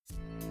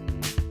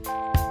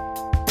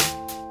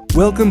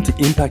Welcome to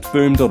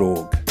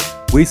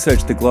impactboom.org. We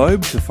search the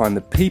globe to find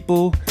the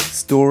people,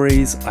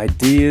 stories,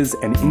 ideas,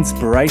 and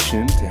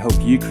inspiration to help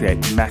you create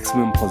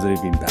maximum positive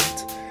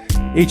impact.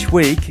 Each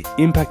week,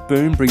 Impact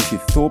Boom brings you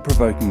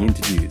thought-provoking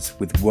interviews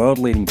with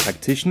world-leading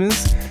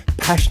practitioners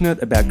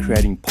passionate about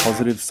creating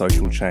positive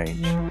social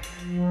change.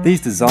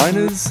 These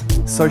designers,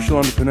 social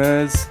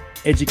entrepreneurs,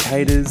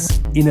 educators,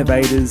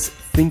 innovators,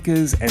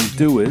 thinkers and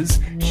doers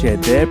share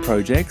their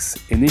projects,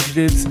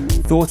 initiatives,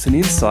 thoughts and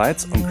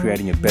insights on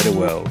creating a better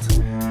world.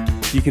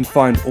 You can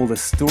find all the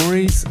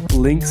stories,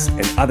 links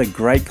and other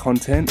great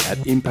content at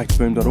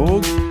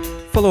impactboom.org.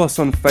 Follow us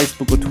on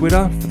Facebook or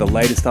Twitter for the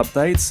latest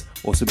updates,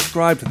 or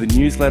subscribe to the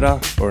newsletter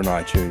or on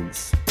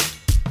iTunes.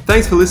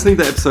 Thanks for listening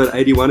to episode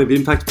 81 of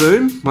Impact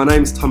Boom. My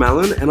name's Tom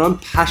Allen and I'm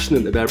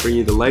passionate about bringing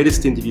you the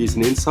latest interviews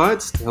and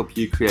insights to help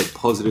you create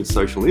positive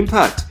social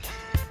impact.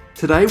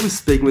 Today we're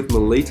speaking with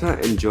Melita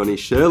and Johnny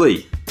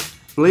Shirley.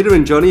 Melita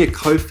and Johnny are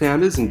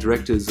co-founders and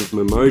directors of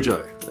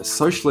Momojo, a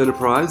social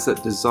enterprise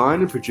that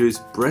design and produce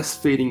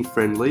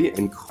breastfeeding-friendly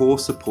and core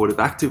supportive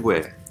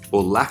activewear,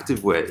 or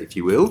lactivewear if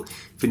you will,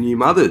 for new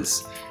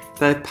mothers.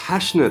 They're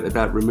passionate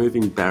about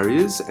removing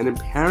barriers and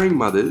empowering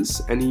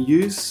mothers, and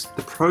use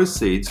the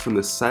proceeds from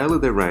the sale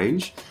of their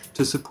range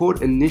to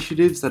support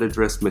initiatives that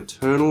address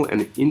maternal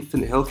and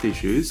infant health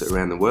issues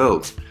around the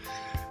world.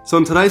 So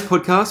on today's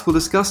podcast, we'll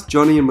discuss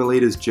Johnny and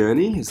Melita's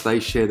journey as they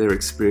share their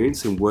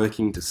experience in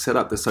working to set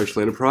up the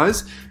social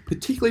enterprise,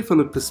 particularly from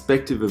the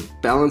perspective of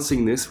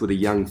balancing this with a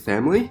young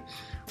family.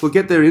 We'll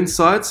get their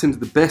insights into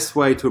the best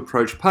way to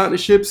approach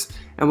partnerships,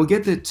 and we'll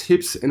get their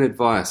tips and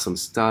advice on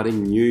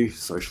starting new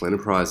social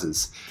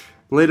enterprises.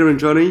 Melita and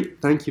Johnny,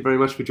 thank you very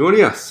much for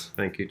joining us.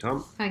 Thank you,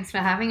 Tom. Thanks for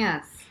having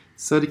us.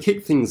 So to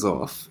kick things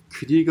off,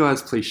 could you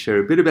guys please share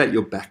a bit about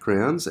your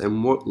backgrounds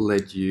and what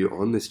led you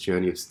on this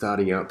journey of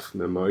starting up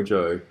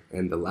Momojo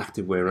and the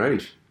lactivewear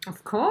range?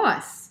 Of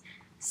course.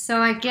 So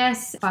I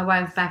guess by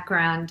way of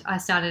background, I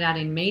started out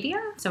in media.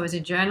 So I was a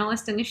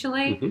journalist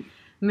initially,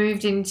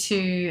 moved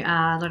into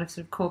a lot of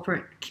sort of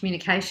corporate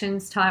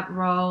communications type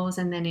roles,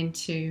 and then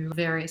into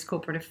various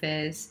corporate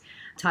affairs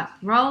type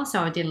roles.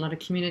 So I did a lot of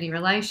community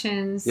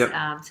relations, set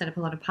up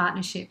a lot of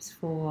partnerships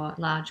for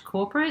large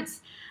corporates,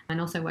 and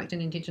also worked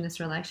in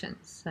Indigenous relations.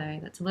 So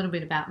that's a little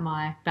bit about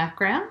my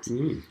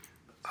background.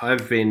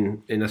 I've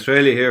been in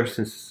Australia here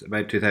since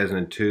about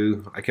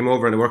 2002. I came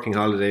over on a working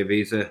holiday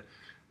visa,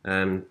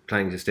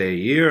 planning to stay a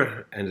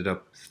year, ended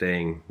up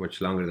staying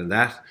much longer than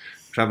that.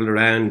 Travelled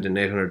around in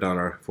an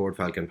 $800 Ford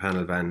Falcon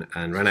panel van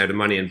and ran out of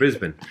money in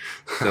Brisbane.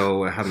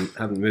 So I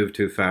haven't moved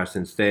too far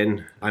since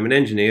then. I'm an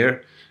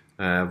engineer.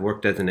 I've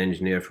worked as an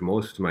engineer for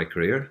most of my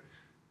career.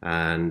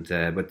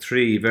 But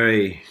three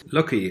very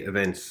lucky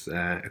events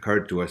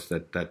occurred to us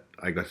that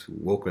I guess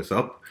woke us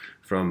up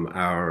from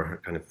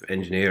our kind of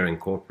engineering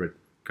corporate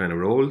kind of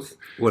roles.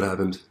 What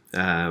happened?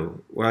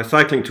 Well, I was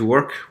cycling to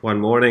work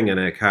one morning and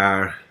a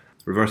car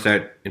reversed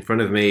out in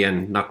front of me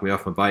and knocked me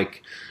off my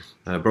bike.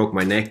 Broke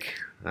my neck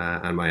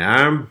and my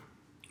arm,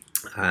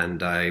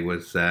 and I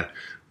was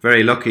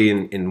very lucky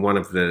in one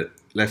of the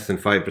less than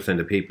 5%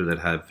 of people that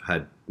have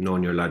had no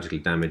neurological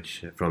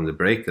damage from the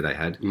break that I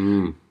had.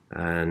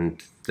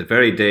 And the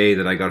very day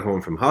that I got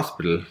home from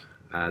hospital,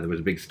 there was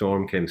a big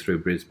storm came through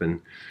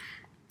Brisbane,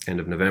 end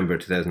of November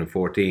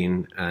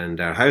 2014, and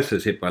our house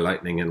was hit by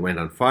lightning and went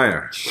on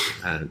fire.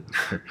 And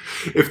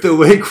if the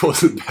week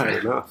wasn't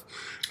bad enough.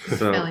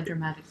 So, fairly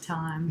dramatic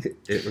time.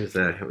 It was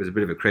a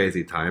bit of a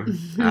crazy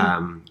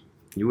time.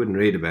 You wouldn't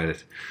read about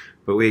it,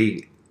 but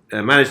we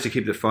managed to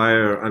keep the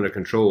fire under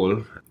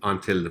control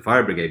until the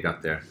fire brigade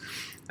got there,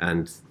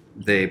 and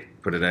they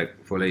put it out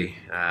fully.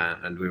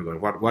 And we were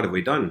going, what have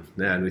we done?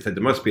 And we said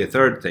there must be a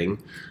third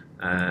thing.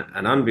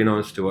 And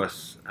unbeknownst to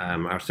us,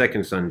 our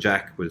second son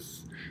Jack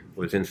was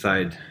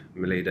inside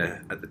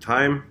Melita at the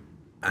time,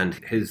 and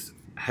his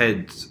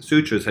head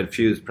sutures had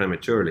fused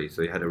prematurely,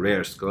 so he had a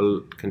rare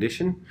skull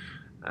condition.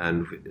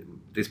 And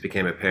this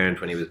became apparent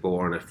when he was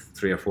born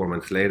 3 or 4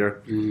 months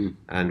later.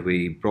 And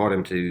we brought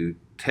him to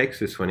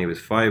Texas when he was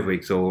 5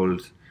 weeks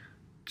old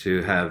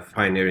to have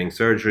pioneering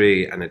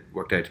surgery, and it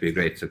worked out to be a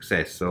great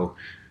success. So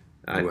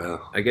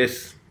I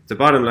guess the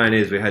bottom line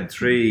is we had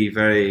three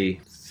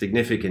very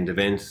significant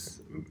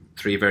events,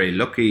 three very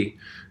lucky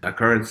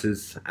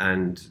occurrences,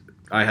 and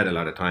I had a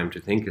lot of time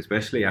to think,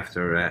 especially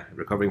after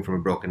recovering from a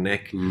broken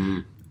neck.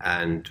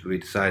 And we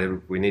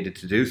decided we needed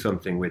to do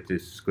something with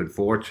this good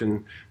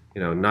fortune.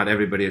 You know, not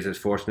everybody is as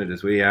fortunate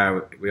as we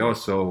are. We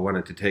also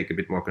wanted to take a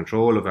bit more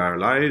control of our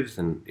lives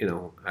and, you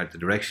know, at the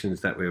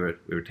directions that we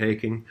were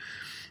taking,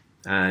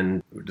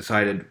 and we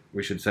decided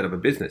we should set up a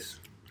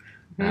business.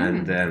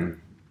 And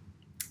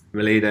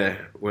Melita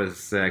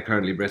was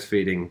currently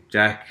breastfeeding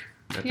Jack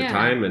at the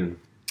time, and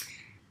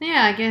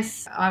I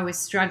guess I was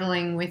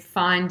struggling with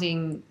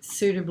finding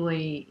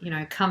suitably,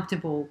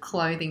 comfortable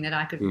clothing that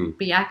I could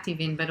be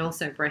active in, but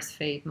also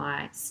breastfeed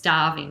my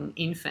starving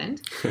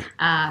infant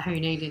who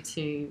needed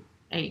to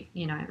eat,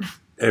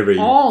 every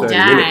all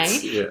day.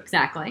 minutes. Yeah.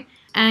 Exactly.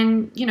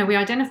 And, we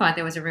identified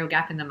there was a real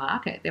gap in the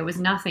market. There was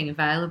nothing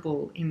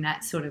available in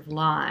that sort of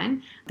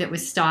line that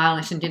was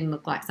stylish and didn't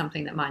look like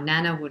something that my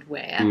nana would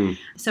wear.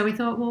 So we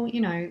thought, well,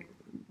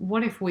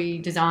 what if we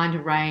designed a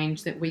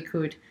range that we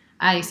could,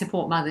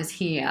 support mothers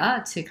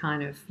here to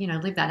kind of,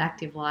 live that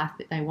active life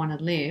that they want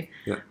to live,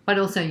 but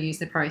also use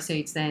the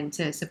proceeds then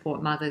to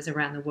support mothers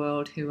around the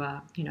world who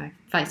are,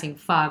 facing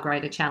far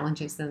greater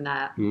challenges than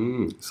that.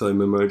 So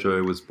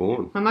Momojo was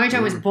born.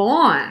 Momojo was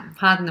born,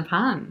 pardon the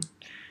pun.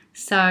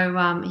 So,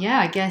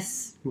 I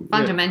guess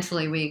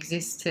fundamentally we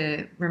exist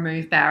to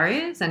remove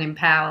barriers and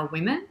empower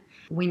women.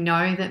 We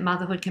know that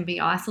motherhood can be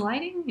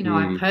isolating.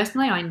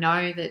 I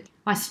know that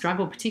I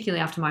struggled,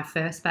 particularly after my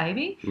first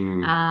baby,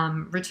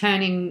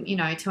 returning,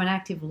 to an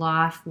active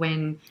life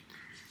when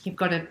you've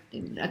got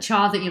a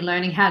child that you're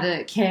learning how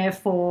to care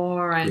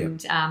for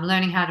and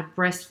learning how to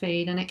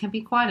breastfeed, and it can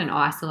be quite an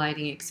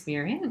isolating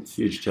experience.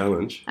 Huge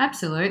challenge.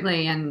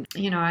 Absolutely. And,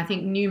 I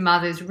think new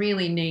mothers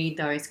really need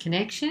those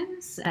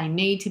connections. They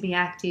need to be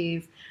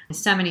active. There's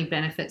so many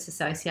benefits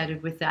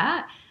associated with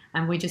that.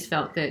 And we just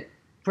felt that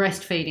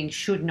breastfeeding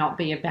should not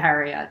be a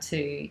barrier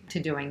to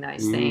doing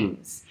those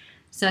things.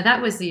 So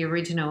that was the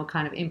original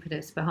kind of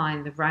impetus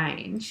behind the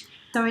range.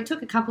 So it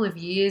took a couple of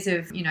years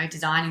of,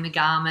 designing the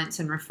garments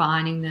and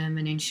refining them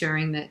and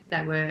ensuring that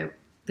they were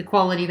the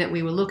quality that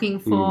we were looking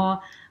for.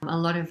 A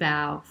lot of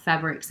our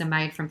fabrics are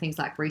made from things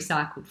like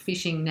recycled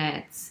fishing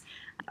nets,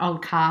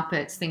 old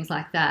carpets, things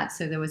like that.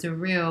 So there was a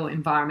real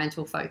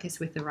environmental focus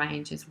with the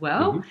range as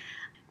well.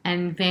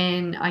 And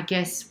then I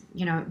guess,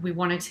 we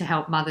wanted to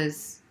help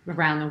mothers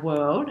around the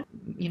world.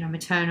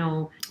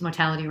 Maternal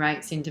mortality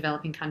rates in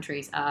developing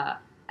countries are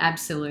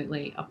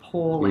absolutely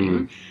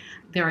appalling.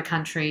 There are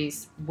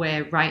countries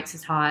where rates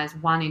as high as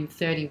 1 in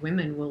 30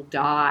 women will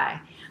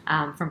die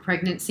from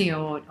pregnancy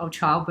or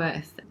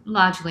childbirth,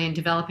 largely in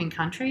developing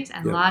countries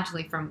and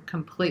largely from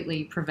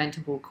completely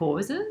preventable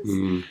causes.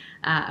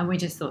 And we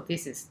just thought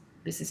this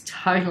is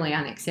totally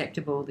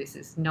unacceptable. This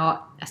is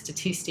not a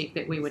statistic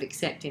that we would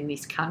accept in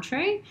this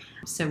country.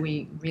 So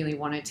we really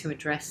wanted to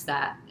address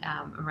that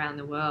around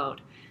the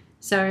world.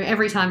 So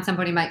every time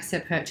somebody makes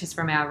a purchase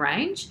from our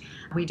range,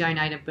 we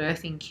donate a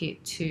birthing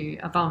kit to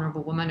a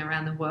vulnerable woman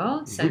around the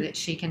world so that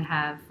she can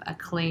have a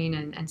clean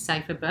and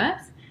safer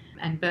birth.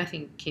 And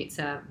birthing kits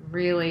are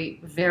really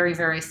very,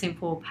 very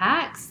simple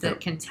packs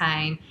that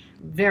contain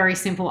very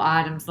simple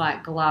items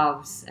like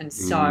gloves and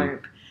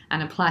soap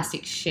and a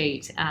plastic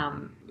sheet,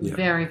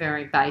 very,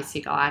 very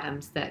basic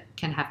items that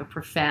can have a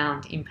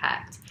profound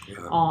impact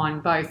on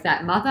both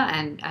that mother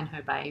and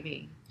her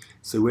baby.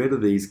 So where do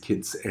these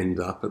kits end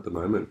up at the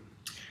moment?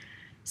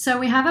 So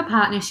we have a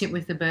partnership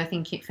with the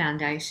Birthing Kit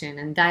Foundation,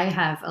 and they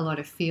have a lot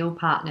of field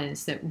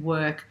partners that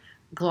work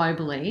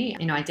globally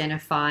in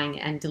identifying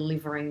and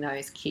delivering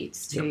those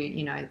kits to,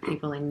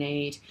 people in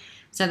need.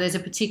 So there's a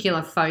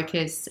particular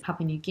focus,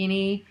 Papua New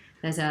Guinea.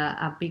 There's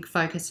a big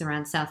focus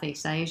around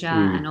Southeast Asia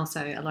and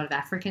also a lot of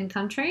African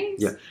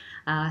countries.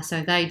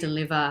 So they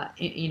deliver,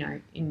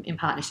 in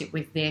partnership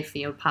with their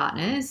field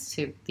partners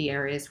to the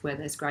areas where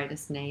there's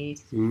greatest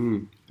need.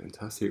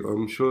 Fantastic. Well,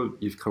 I'm sure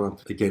you've come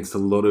up against a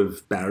lot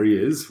of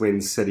barriers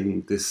when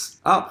setting this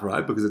up,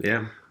 right? Because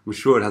I'm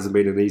sure it hasn't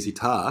been an easy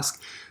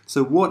task.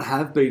 So what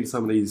have been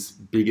some of these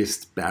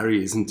biggest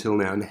barriers until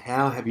now, and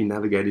how have you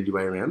navigated your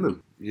way around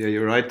them? Yeah,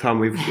 you're right, Tom.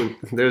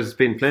 There's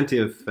been plenty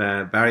of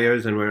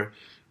barriers, and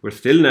we're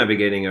still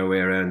navigating our way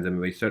around them.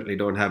 We certainly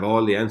don't have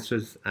all the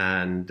answers,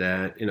 and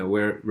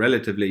we're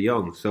relatively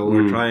young, so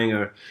we're trying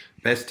our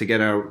best to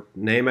get our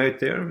name out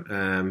there.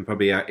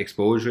 Probably our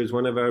exposure is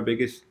one of our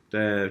biggest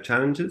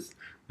challenges.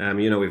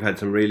 We've had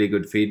some really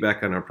good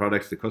feedback on our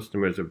products. The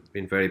customers have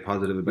been very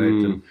positive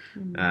about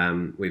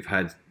them. We've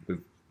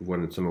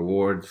won some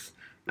awards,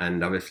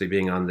 and obviously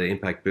being on the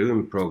Impact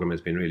Boom program has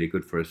been really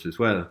good for us as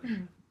well.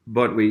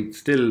 But we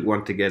still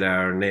want to get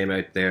our name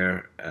out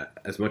there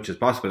as much as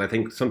possible. I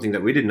think something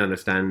that we didn't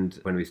understand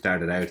when we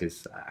started out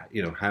is,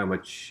 how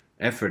much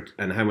effort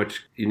and how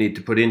much you need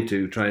to put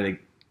into trying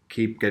to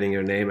keep getting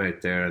your name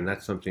out there. And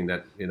that's something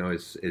that,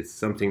 is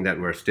something that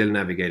we're still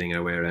navigating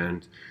our way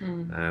around.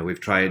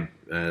 We've tried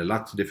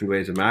lots of different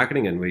ways of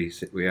marketing, and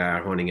we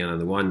are honing in on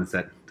the ones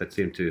that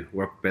seem to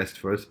work best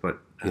for us. But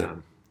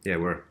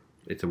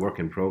it's a work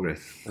in progress.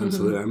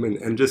 Absolutely. I mean,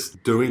 and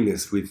just doing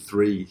this with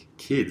 3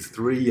 kids,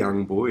 3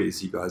 young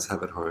boys you guys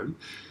have at home.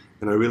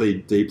 And I really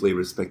deeply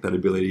respect that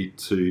ability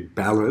to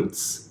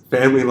balance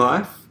family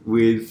life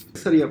with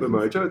setting up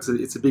Momojo.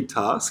 It's a big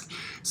task.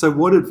 So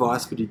what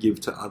advice would you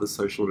give to other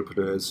social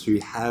entrepreneurs who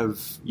have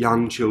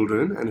young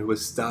children and who are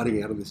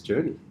starting out on this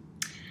journey?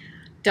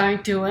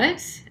 Don't do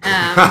it.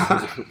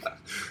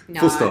 No,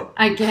 Full stop.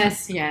 I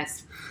guess,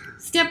 yes.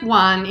 Step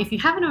 1, if you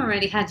haven't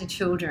already had your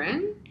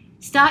children,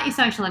 start your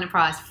social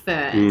enterprise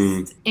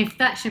first. If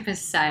that ship has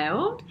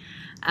sailed,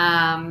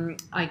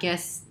 I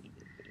guess,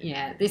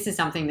 this is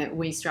something that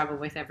we struggle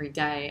with every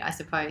day, I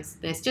suppose.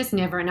 There's just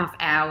never enough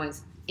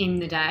hours in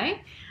the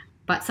day.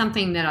 But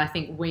something that I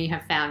think we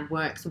have found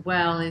works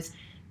well is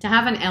to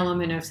have an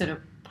element of sort of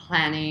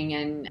planning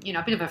and, you know,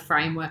 a bit of a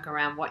framework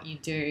around what you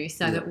do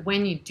so that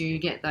when you do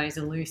get those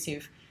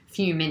elusive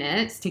few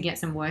minutes to get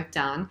some work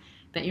done,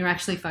 that you're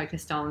actually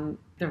focused on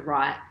the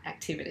right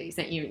activities,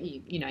 that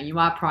you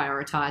are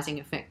prioritizing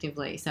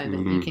effectively so that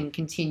you can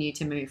continue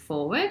to move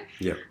forward.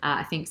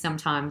 I think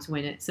sometimes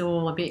when it's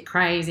all a bit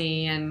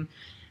crazy and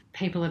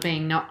people are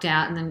being knocked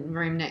out in the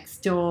room next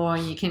door,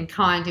 you can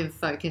kind of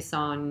focus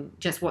on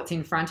just what's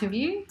in front of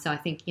you. So I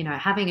think, you know,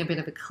 having a bit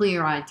of a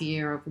clear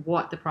idea of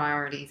what the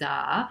priorities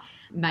are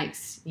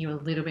makes you a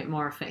little bit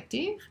more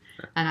effective.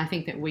 And I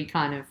think that we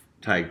kind of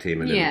tag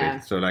team a little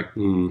bit. So like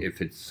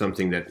if it's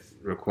something that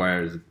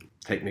requires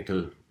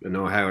technical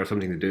know-how or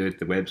something to do with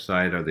the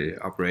website or the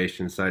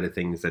operations side of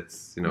things,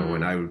 that's, you know,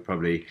 when I would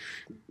probably,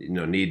 you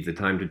know, need the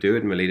time to do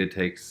it, Melita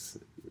takes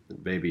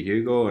baby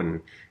Hugo,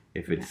 and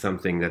if it's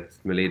something that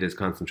Melita's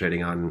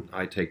concentrating on,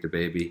 I take the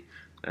baby.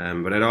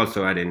 But I'd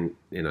also add in,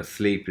 you know,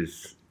 sleep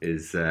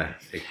is a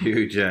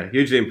huge,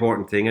 hugely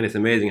important thing, and it's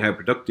amazing how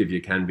productive you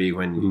can be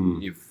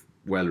when you've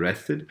well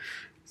rested.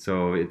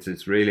 So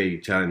it's really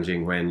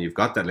challenging when you've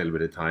got that little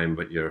bit of time,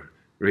 but you're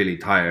really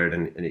tired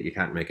and you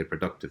can't make it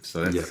productive.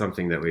 So that's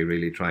something that we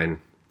really try and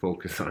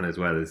focus on, as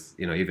well as,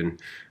 you know, even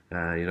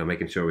you know,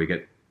 making sure we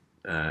get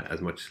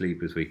as much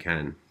sleep as we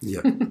can.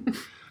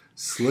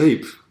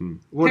 Sleep.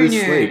 What is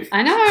sleep?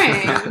 I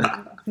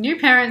know. New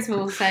parents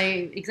will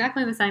say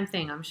exactly the same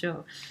thing, I'm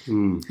sure.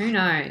 Who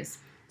knows?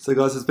 So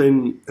guys, it's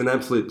been an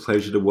absolute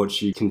pleasure to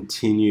watch you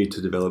continue to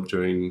develop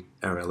during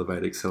our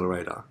Elevate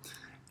Accelerator.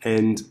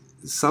 And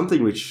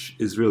something which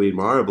is really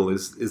admirable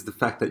is the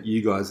fact that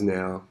you guys are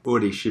now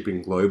already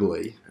shipping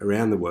globally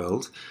around the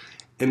world.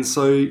 And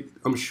so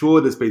I'm sure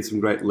there's been some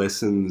great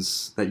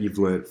lessons that you've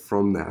learnt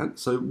from that.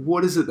 So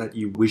what is it that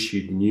you wish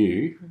you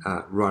knew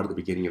right at the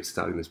beginning of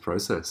starting this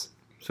process?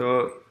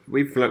 So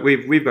we've got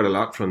a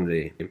lot from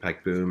the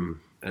Impact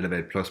Boom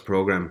Elevate Plus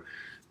program,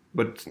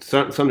 but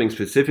something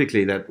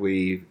specifically that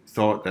we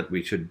thought that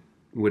we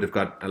would have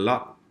got a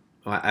lot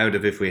out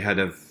of if we had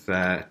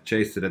have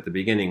chased it at the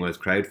beginning was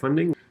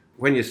crowdfunding.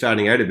 When you're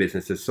starting out a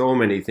business, there's so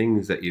many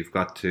things that you've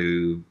got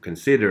to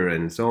consider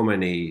and so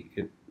many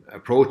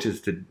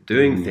approaches to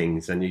doing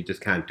things, and you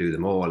just can't do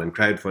them all. And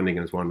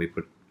crowdfunding is one we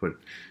put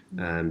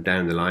down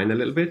the line a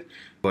little bit.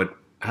 But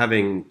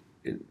having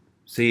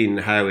seen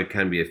how it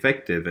can be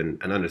effective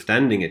and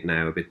understanding it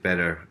now a bit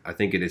better, I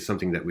think it is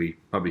something that we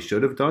probably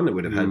should have done. It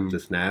would have helped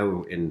us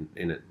now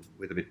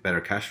with a bit better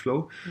cash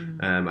flow.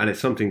 And it's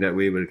something that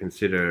we will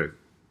consider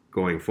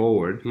going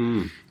forward.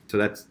 So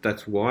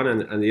that's one.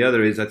 And the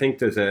other is, I think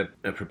there's a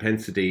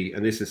propensity,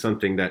 and this is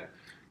something that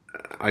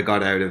I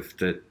got out of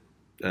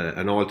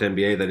an alt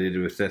MBA that I did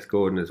with Seth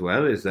Godin as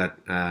well, is that,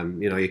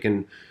 you know, you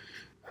can,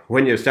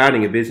 when you're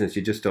starting a business,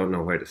 you just don't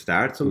know where to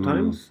start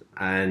sometimes.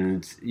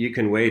 And you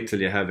can wait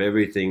till you have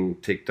everything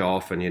ticked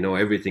off and you know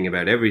everything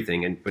about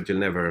everything, but you'll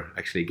never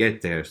actually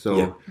get there.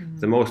 So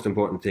the most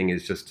important thing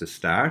is just to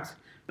start.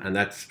 And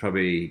that's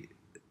probably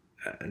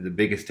the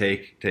biggest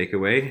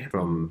takeaway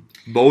from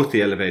both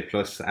the Elevate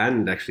Plus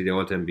and actually the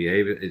alt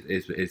MBA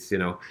is, you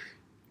know,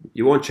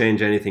 you won't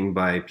change anything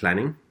by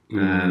planning.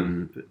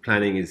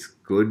 Planning is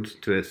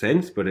good to a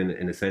sense, but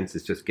in a sense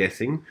it's just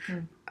guessing,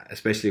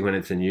 especially when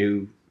it's a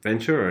new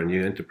venture or a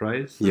new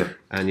enterprise.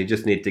 And you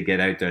just need to get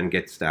out there and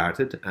get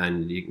started,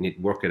 and you need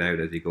to work it out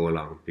as you go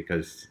along,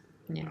 because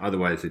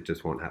otherwise it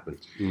just won't happen.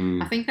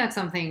 I think that's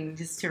something,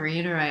 just to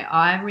reiterate,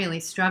 I really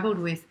struggled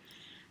with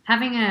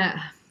having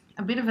a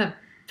bit of a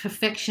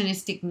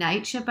perfectionistic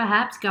nature,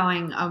 perhaps,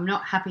 going, I'm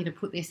not happy to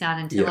put this out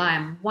until I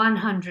am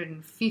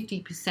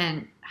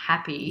 150%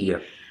 happy.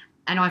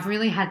 And I've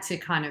really had to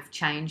kind of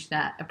change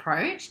that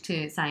approach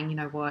to saying, you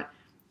know what,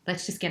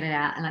 let's just get it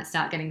out and let's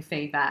start getting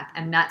feedback.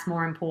 And that's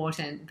more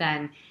important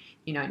than,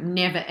 you know,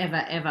 never,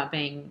 ever, ever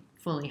being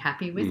fully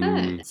happy with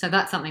it. So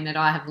that's something that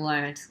I have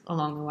learned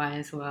along the way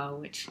as well,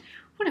 which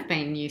would have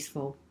been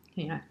useful,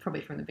 you know,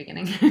 probably from the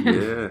beginning.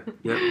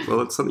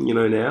 Well, it's something you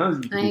know now.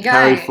 You can you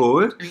carry go.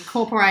 forward. I'm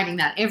incorporating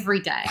that every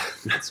day.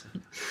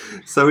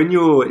 So in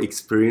your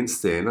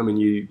experience then, I mean,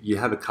 you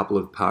have a couple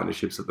of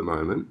partnerships at the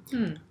moment.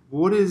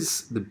 What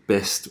is the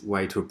best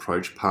way to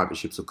approach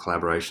partnerships or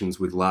collaborations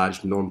with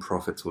large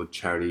non-profits or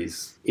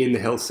charities in the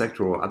health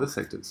sector or other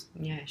sectors?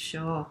 Yeah,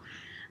 sure.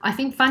 I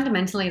think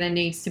fundamentally there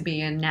needs to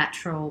be a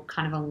natural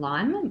kind of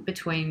alignment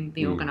between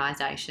the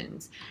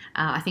organisations.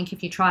 I think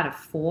if you try to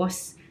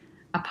force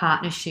a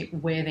partnership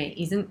where there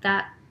isn't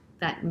that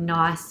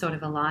nice sort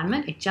of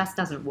alignment, it just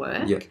doesn't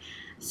work.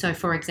 So,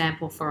 for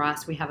example, for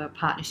us, we have a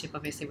partnership,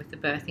 obviously, with the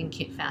Birthing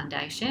Kit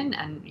Foundation,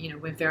 and, you know,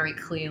 we're very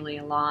clearly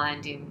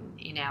aligned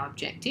in our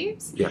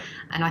objectives.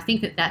 And I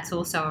think that that's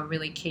also a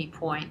really key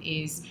point,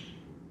 is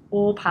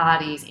all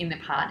parties in the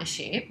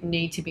partnership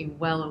need to be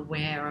well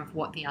aware of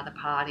what the other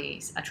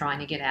parties are trying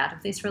to get out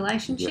of this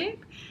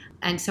relationship.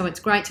 And so it's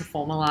great to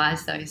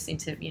formalise those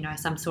into, you know,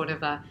 some sort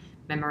of a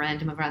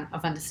memorandum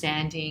of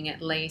understanding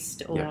at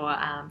least, or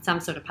some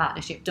sort of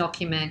partnership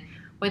document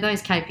where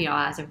those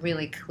KPIs are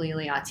really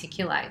clearly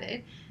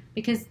articulated.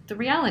 Because the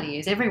reality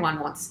is everyone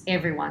wants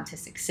everyone to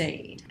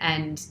succeed,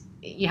 and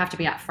you have to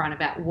be upfront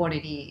about what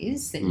it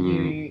is that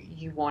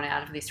you want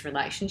out of this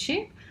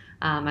relationship.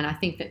 And I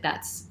think that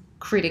that's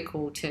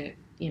critical to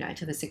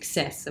the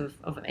success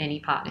of any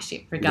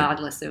partnership,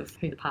 regardless of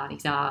who the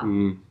parties are.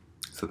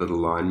 So that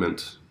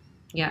alignment.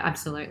 Yeah,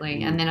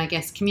 absolutely. And then I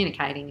guess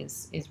communicating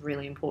is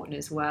really important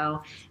as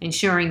well,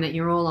 ensuring that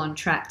you're all on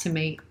track to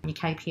meet your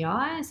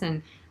KPIs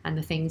and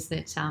the things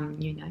that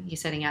you're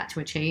setting out to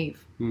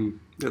achieve.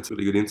 That's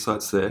really good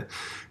insights there.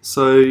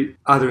 So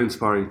other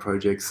inspiring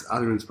projects,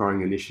 other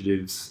inspiring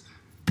initiatives,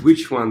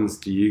 which ones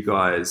do you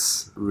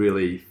guys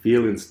really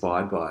feel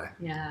inspired by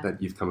that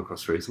you've come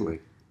across recently?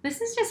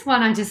 This is just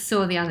one I just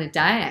saw the other day,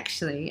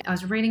 actually. I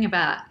was reading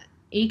about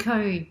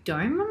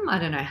Ecodomum. I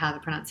don't know how the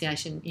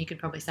pronunciation, you could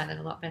probably say that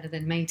a lot better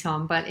than me,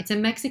 Tom, but it's a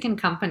Mexican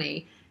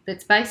company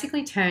that's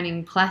basically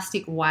turning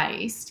plastic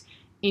waste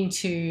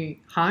into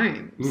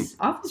homes.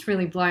 I was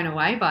really blown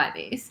away by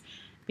this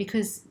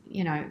because,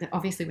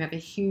 obviously we have a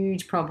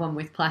huge problem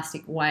with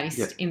plastic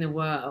waste in the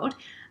world,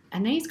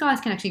 and these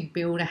guys can actually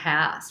build a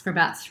house for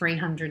about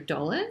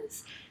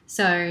 $300.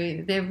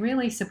 So they're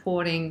really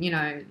supporting,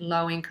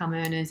 low-income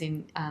earners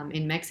in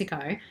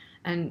Mexico,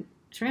 and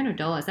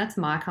 $300, that's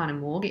my kind of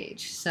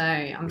mortgage. So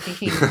I'm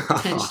thinking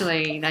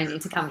potentially they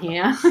need to come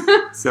here.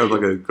 Sounds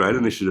like a great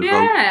initiative.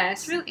 Yeah,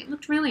 it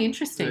looked really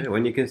interesting. Yeah,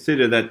 when you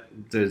consider that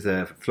there's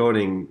a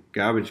floating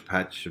garbage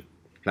patch of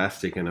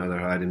plastic and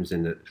other items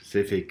in the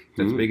Pacific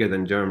that's bigger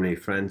than Germany,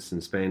 France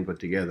and Spain put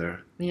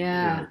together.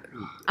 Yeah.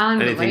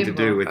 Anything to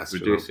do with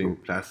reducing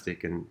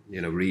plastic and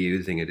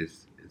reusing it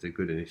is a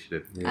good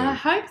initiative. And I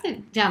hope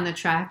that down the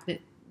track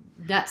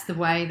that's the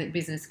way that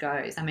business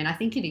goes. I mean, I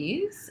think it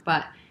is,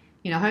 but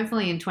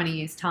hopefully in 20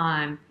 years'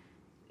 time,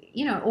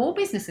 all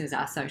businesses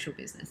are social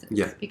businesses.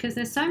 Yeah. Because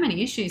there's so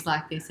many issues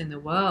like this in the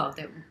world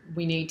that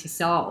we need to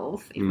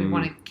solve if we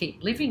want to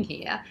keep living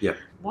here. Yeah.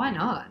 Why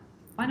not?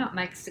 Why not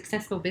make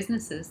successful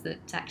businesses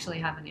that actually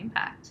have an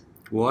impact?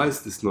 Why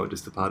is this not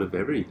just a part of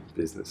every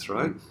business,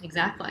 right?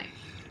 Exactly.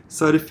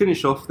 So to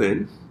finish off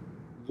then,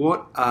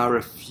 what are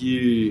a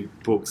few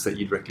books that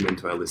you'd recommend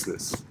to our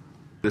listeners?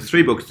 There's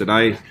 3 books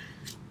that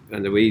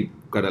we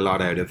got a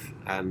lot out of.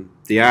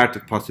 The Art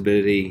of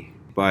Possibility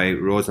by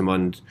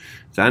Rosamund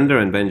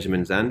Zander and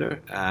Benjamin Zander.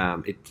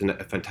 It's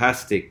a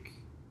fantastic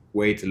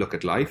way to look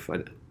at life.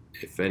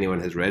 If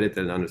anyone has read it,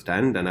 they'll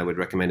understand, and I would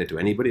recommend it to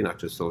anybody, not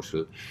just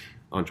social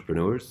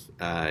entrepreneurs.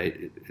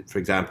 For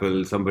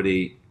example,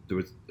 there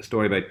was a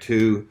story about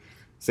 2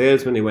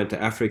 salesmen who went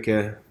to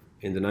Africa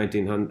in the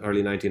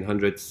early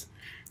 1900s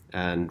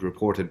and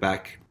reported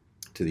back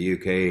to the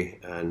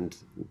UK, and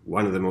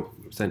one of them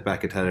sent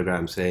back a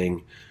telegram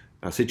saying,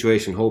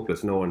 situation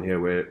hopeless, no one here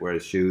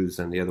wears shoes,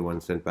 and the other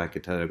one sent back a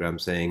telegram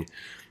saying,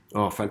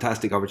 oh,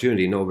 fantastic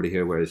opportunity, nobody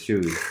here wears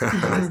shoes.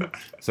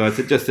 So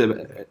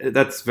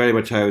that's very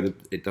much how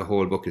the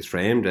whole book is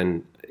framed,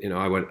 and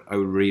I would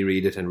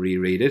reread it and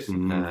reread it,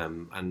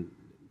 and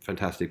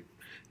fantastic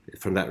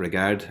from that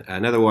regard.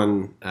 Another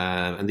one,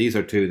 and these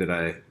are 2 that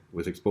I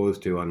was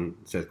exposed to on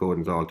Seth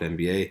Godin's Alt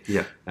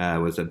MBA,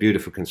 was A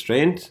Beautiful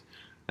Constraint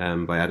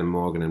by Adam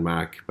Morgan and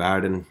Mark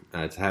Barden.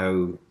 It's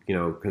how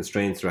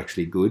constraints are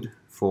actually good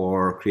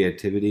for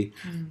creativity,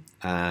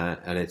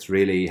 and it's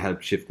really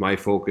helped shift my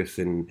focus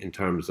in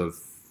terms of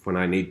when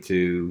I need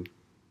to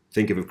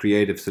think of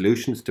creative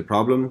solutions to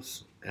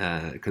problems.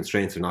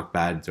 Constraints are not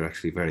bad; they're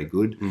actually very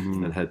good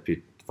and help you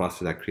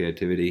foster that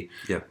creativity.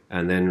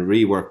 And then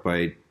Rework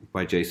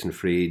by Jason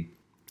Fried.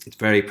 It's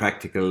very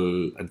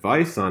practical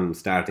advice on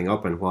starting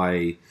up and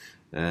why.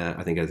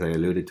 I think, as I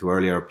alluded to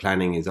earlier,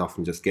 planning is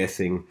often just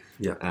guessing,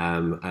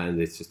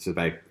 and it's just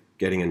about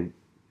getting and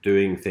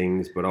doing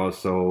things, but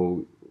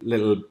also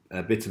little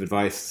bits of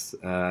advice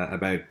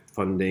about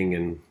funding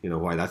and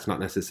why that's not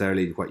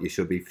necessarily what you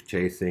should be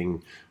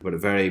chasing, but a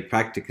very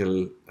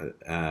practical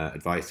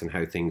advice on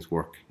how things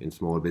work in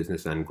small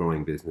business and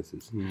growing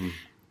businesses.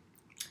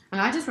 And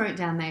I just wrote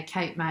down there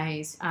Kate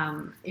Mays,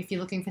 if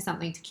you're looking for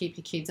something to keep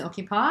your kids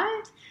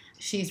occupied.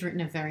 She's written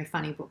a very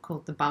funny book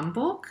called The Bum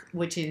Book,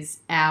 which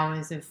is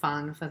hours of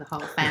fun for the whole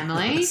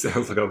family.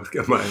 Sounds like I've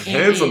got my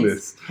hands on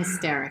this.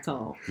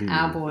 Hysterical.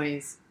 Our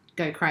boys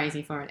go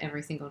crazy for it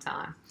every single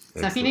time.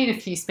 Excellent. So if you need a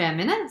few spare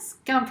minutes,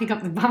 go and pick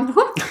up The Bum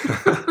Book.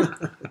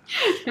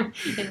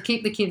 And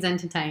keep the kids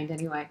entertained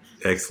anyway.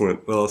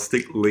 Excellent. Well, I'll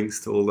stick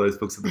links to all those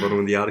books at the bottom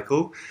of the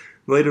article.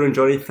 Leader and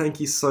Johnny, thank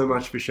you so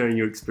much for sharing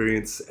your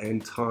experience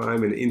and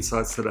time and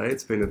insights today.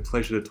 It's been a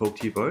pleasure to talk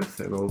to you both,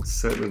 and I'll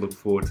certainly look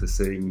forward to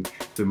seeing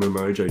the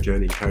Momojo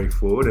journey carry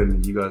forward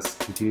and you guys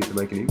continue to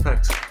make an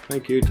impact.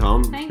 Thank you,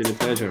 Tom. Thanks, it's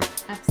been a pleasure.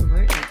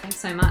 Absolutely. Thanks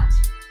so much.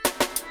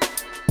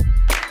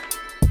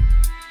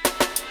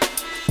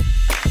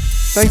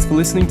 Thanks for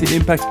listening to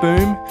Impact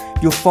Boom.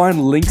 You'll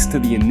find links to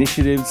the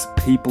initiatives,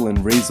 people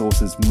and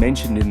resources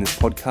mentioned in this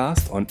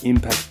podcast on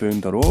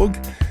impactboom.org.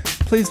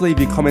 Please leave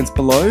your comments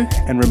below,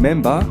 and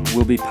remember,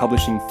 we'll be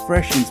publishing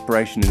fresh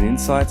inspiration and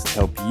insights to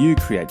help you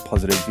create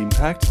positive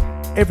impact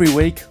every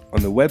week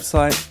on the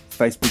website,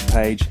 Facebook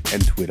page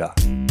and Twitter.